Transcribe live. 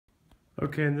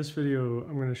Okay, in this video,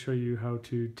 I'm going to show you how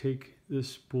to take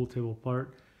this pool table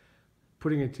apart.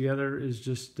 Putting it together is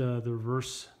just the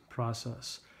reverse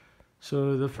process.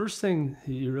 So the first thing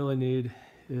that you really need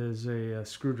is a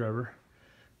screwdriver,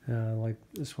 like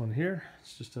this one here.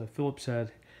 It's just a Phillips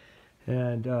head.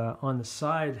 And on the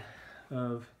side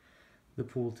of the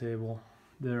pool table,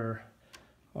 there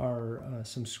are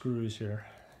some screws here.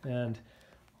 And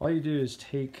all you do is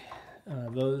take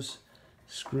those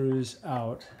screws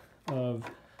out of,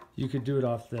 you could do it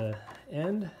off the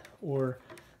end or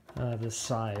the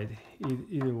side,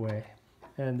 either way.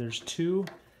 And there's two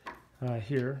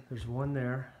here, there's one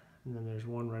there, and then there's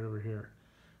one right over here.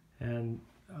 And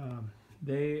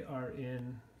they are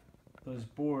in, those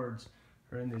boards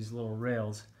are in these little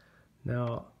rails.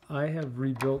 Now, I have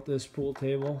rebuilt this pool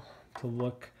table to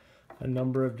look a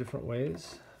number of different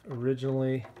ways.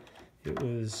 Originally, it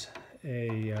was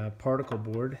a particle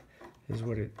board, is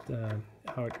what it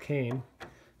how it came,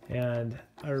 and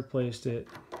I replaced it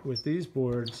with these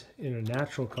boards in a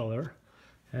natural color,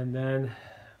 and then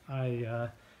I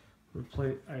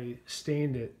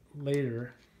stained it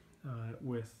later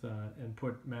with and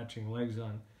put matching legs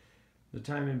on. The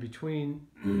time in between,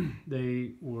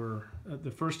 they were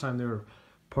the first time they were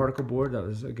particle board. That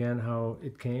was again how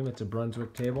it came. It's a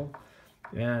Brunswick table,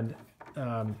 and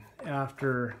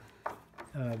after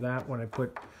that, when I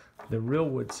put the real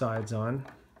wood sides on,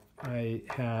 I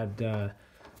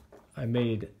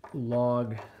made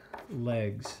log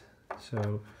legs,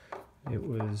 so it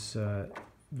was a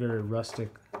very rustic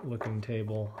looking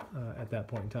table at that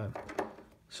point in time.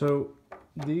 So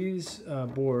these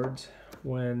boards,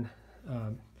 when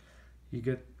you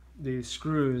get these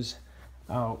screws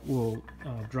out, will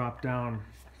drop down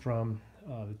from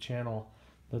the channel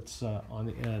that's on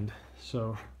the end.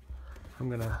 So I'm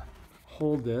gonna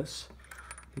hold this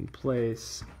in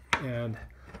place and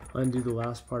undo the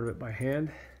last part of it by hand.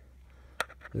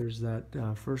 There's that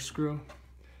first screw,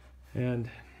 and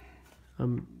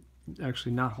I'm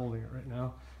actually not holding it right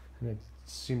now, and it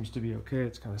seems to be okay.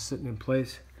 It's kind of sitting in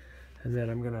place. And then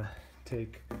I'm gonna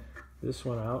take this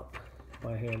one out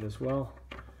by hand as well,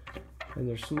 and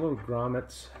there's some little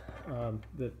grommets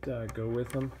that go with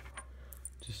them,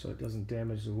 just so it doesn't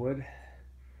damage the wood.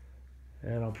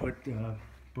 And I'll put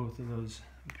both of those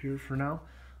up here for now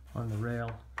on the rail.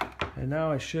 And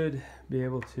now I should be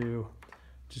able to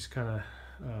just kind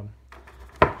of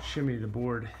shimmy the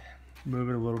board, move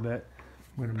it a little bit.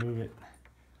 I'm going to move it,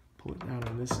 pull it down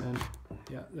on this end.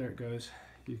 Yeah, there it goes.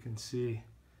 You can see,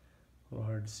 a little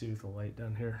hard to see with the light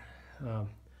down here. I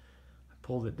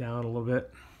pulled it down a little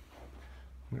bit.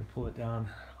 I'm going to pull it down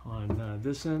on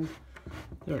this end.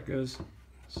 There it goes.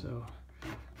 So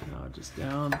now just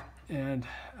down and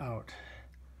out.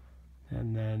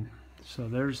 And then, so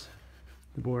there's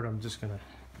the board. I'm just gonna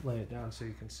lay it down so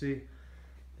you can see.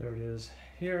 There it is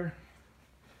here.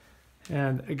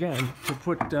 And again, to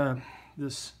put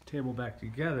this table back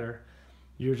together,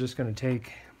 you're just gonna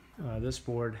take this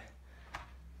board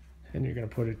and you're gonna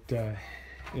put it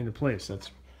into place.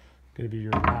 That's gonna be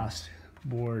your last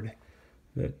board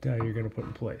that you're gonna put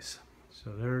in place.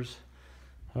 So there's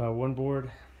one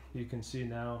board. You can see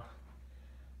now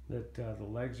that the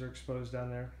legs are exposed down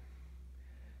there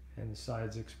and the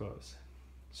sides exposed.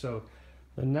 So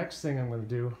the next thing I'm going to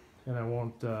do, and I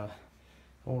won't do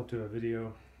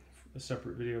a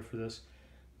separate video for this,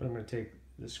 but I'm going to take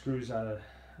the screws out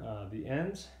of the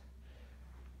ends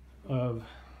of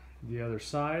the other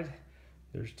side.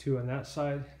 There's two on that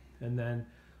side, and then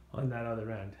on that other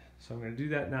end. So I'm going to do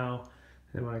that now,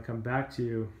 and when I come back to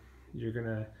you, you're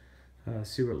going to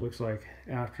see what it looks like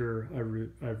after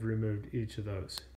I've removed each of those.